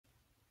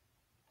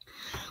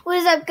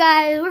What is up,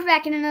 guys? We're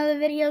back in another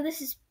video.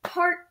 This is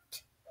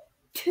part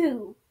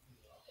 2.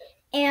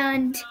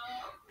 And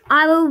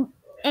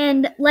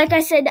like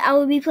I said, I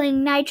will be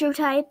playing Nitro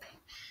Type.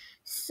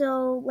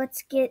 So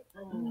let's get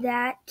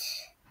that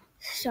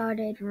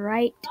started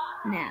right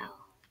now.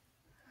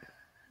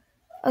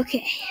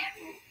 Okay.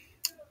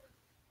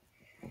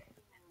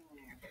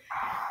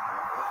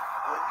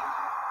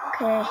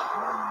 Okay.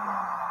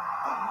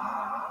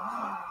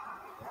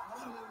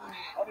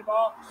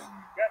 Box,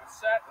 get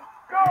set,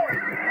 go!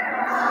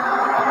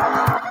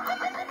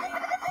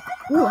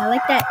 Ooh, I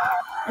like that.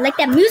 I like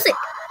that music.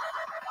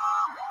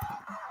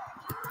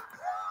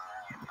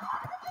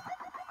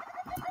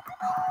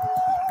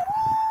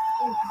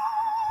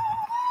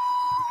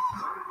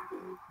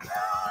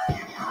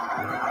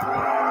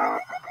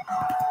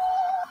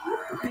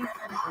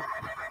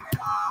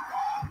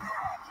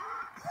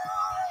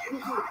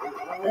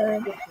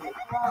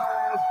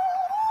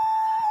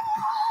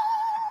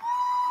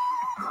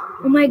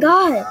 Oh my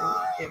god.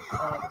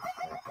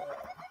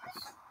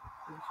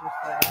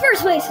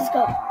 First place, let's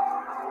go.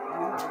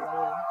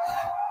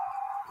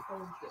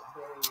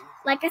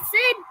 Like I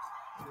said,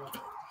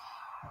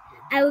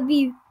 I would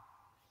be.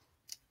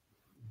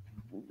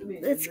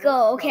 Let's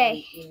go.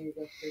 Okay.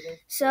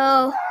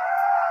 So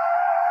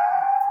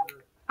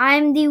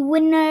I'm the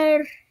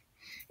winner,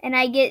 and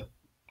I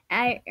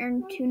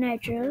earned 2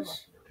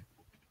 nitros.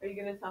 Are you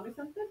gonna tell me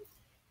something?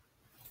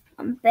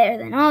 I'm better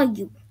than all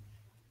you.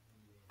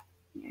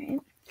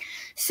 Alright.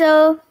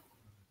 So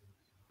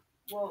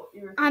Well,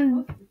 you were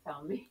supposed to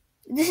tell me.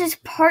 This is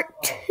part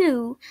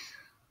 2.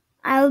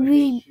 I'll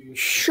be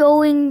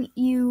showing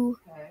you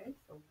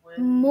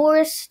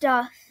more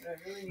stuff.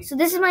 So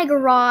this is my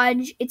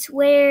garage. It's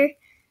where,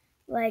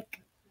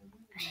 like,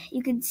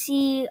 you can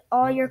see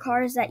all your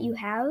cars that you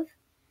have.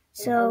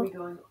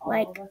 So,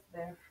 like,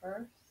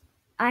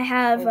 I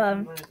have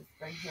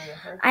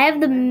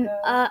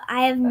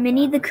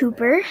Minnie the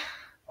Cooper.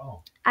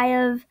 I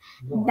have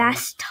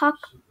Bastock,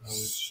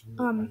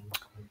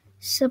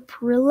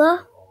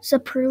 Saprilia.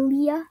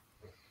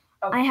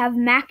 I have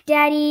Mac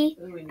Daddy.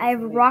 I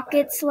have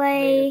Rocket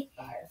Sleigh.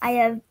 I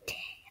have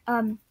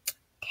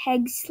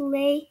Teg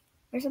Sleigh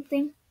or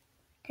something.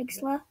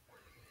 Tegsla.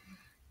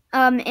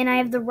 And I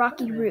have the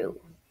Rocky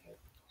Roo.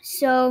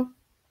 So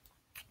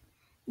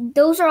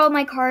those are all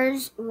my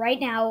cars right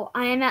now.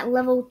 I am at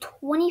level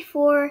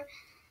 24.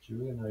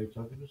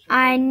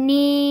 I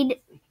need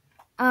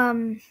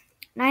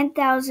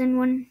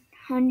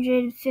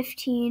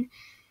 9,115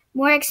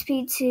 more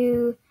XP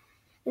to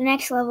the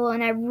next level,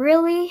 and I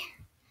really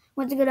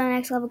want to go to the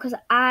next level because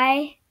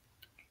I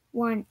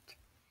want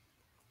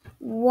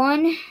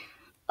one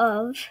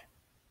of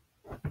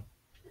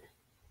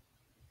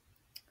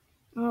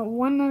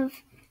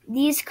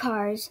these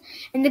cars.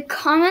 In the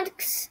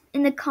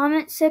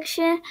comment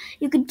section,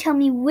 you can tell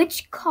me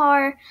which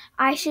car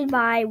I should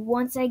buy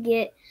once I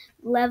get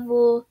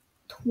level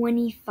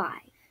 25.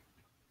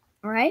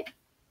 All right?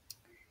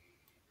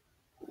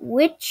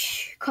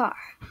 Which car?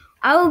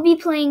 I will be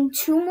playing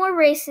 2 more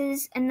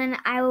races, and then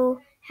I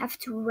will have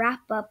to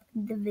wrap up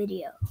the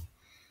video.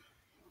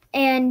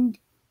 And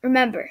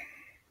remember,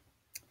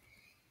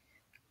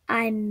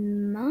 I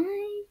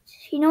might,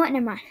 you know what,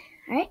 never mind.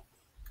 All right,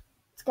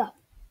 let's go.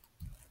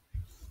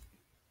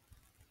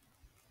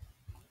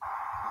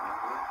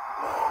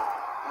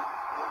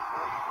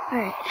 All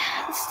right,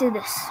 let's do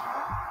this.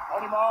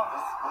 On your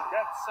marks,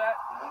 get set,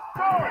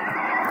 go!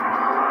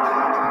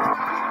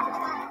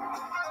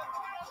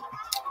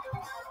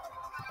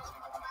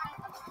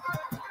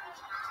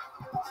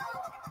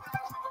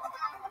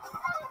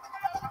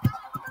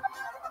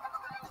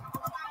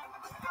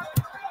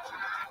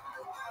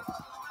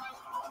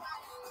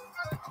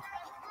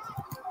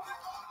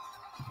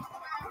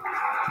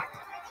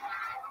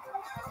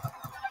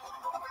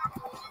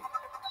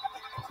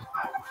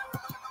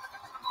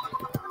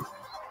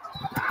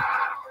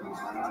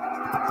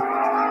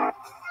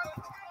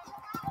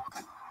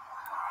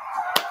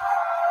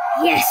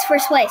 Yes,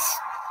 first place.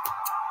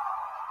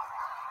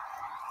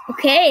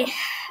 Okay,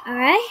 all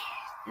right.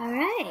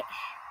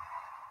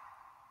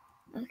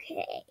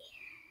 Okay,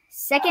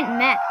 second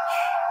match.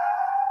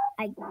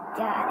 I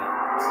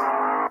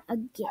got it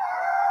again.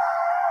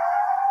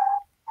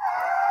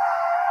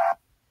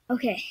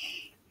 Okay,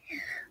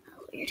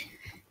 weird.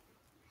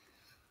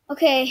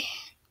 Okay,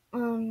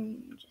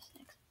 just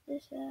exit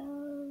this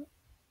out.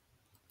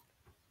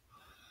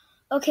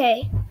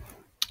 Okay,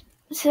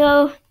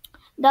 so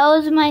that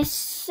was my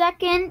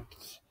second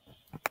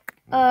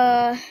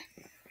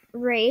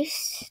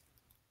race,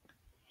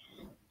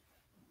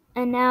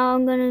 and now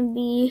I'm gonna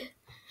be.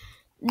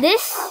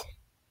 This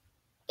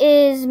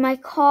is my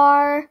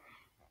car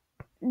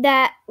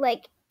that,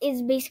 like,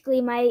 is basically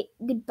my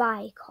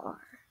goodbye car.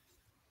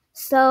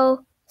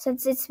 So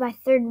since it's my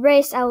 3rd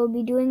race, I will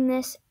be doing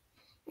this,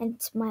 and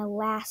it's my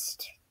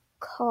last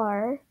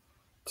car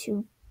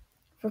for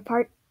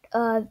part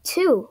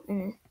 2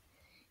 in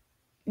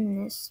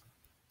this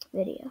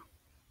video.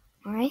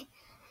 All right.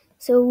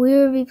 So we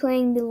will be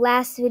playing the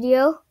last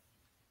video,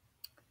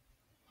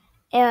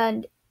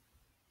 and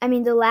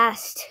the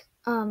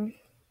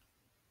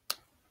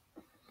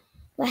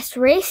last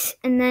race,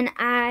 and then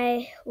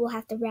I will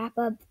have to wrap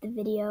up the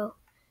video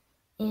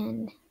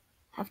and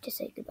have to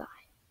say goodbye.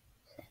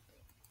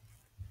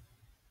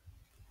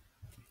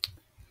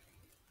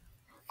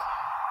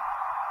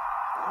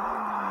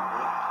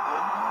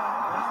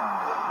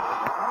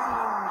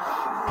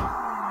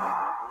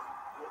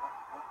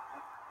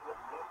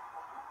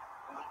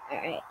 All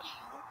right.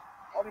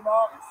 On your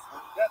marks,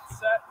 get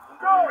set,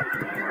 go!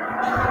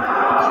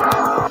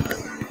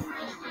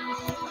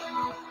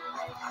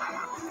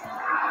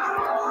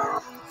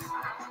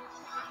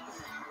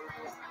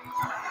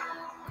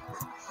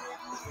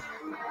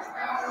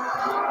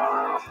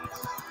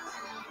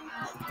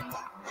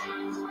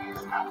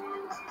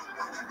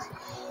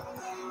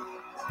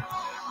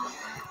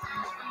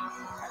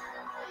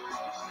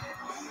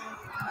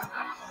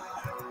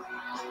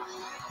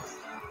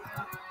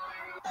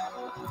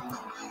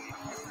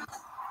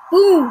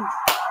 Boom!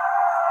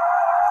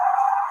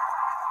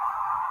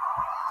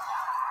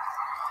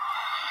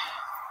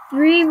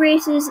 Three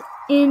races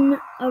in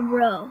a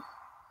row.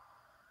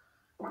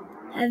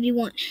 Have you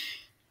won?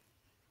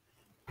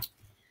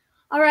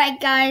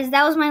 Alright guys,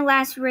 that was my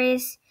last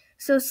race.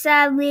 So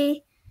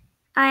sadly,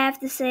 I have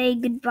to say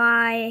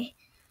goodbye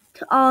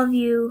to all of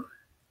you.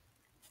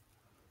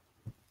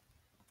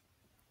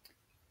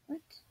 What?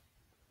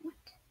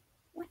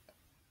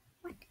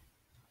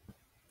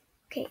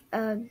 Okay,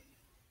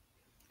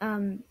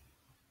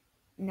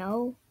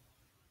 no.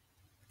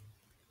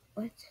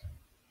 What?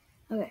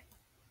 Okay.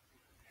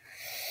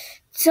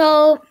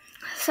 So,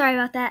 sorry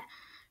about that.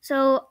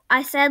 So,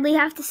 I sadly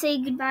have to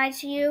say goodbye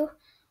to you.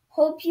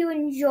 Hope you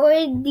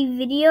enjoyed the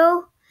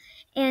video,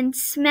 and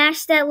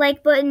smash that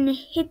like button,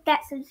 hit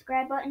that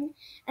subscribe button,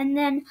 and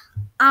then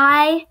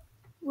I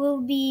will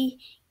be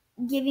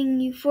giving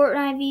you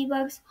Fortnite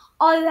V-Bucks.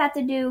 All you have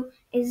to do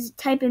is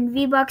type in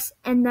V-Bucks,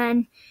 and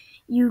then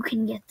you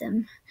can get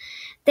them.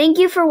 Thank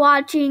you for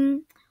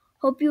watching.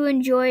 Hope you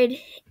enjoyed,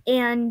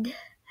 and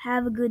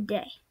have a good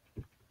day.